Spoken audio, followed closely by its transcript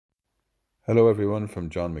Hello everyone from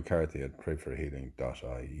John McCarthy at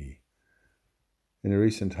prayforhealing.ie. In a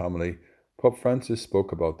recent homily, Pope Francis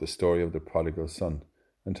spoke about the story of the prodigal son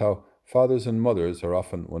and how fathers and mothers are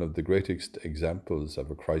often one of the greatest examples of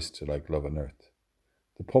a Christ-like love on earth.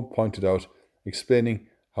 The Pope pointed out, explaining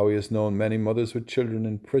how he has known many mothers with children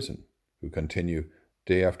in prison who continue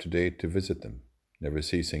day after day to visit them, never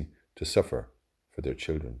ceasing to suffer for their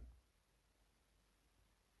children.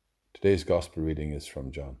 Today's Gospel reading is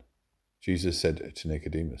from John. Jesus said to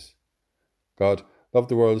Nicodemus, God loved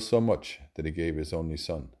the world so much that he gave his only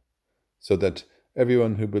Son, so that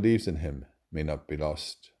everyone who believes in him may not be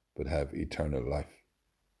lost, but have eternal life.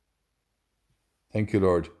 Thank you,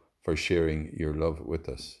 Lord, for sharing your love with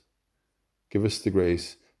us. Give us the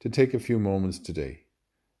grace to take a few moments today,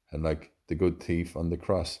 and like the good thief on the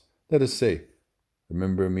cross, let us say,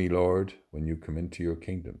 Remember me, Lord, when you come into your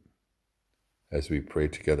kingdom, as we pray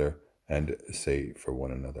together and say for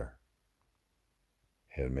one another.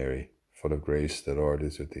 Hail Mary, full of grace, the Lord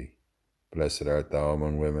is with thee. Blessed art thou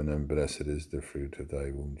among women, and blessed is the fruit of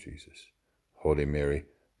thy womb, Jesus. Holy Mary,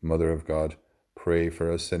 Mother of God, pray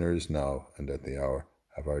for us sinners now and at the hour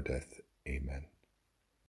of our death. Amen.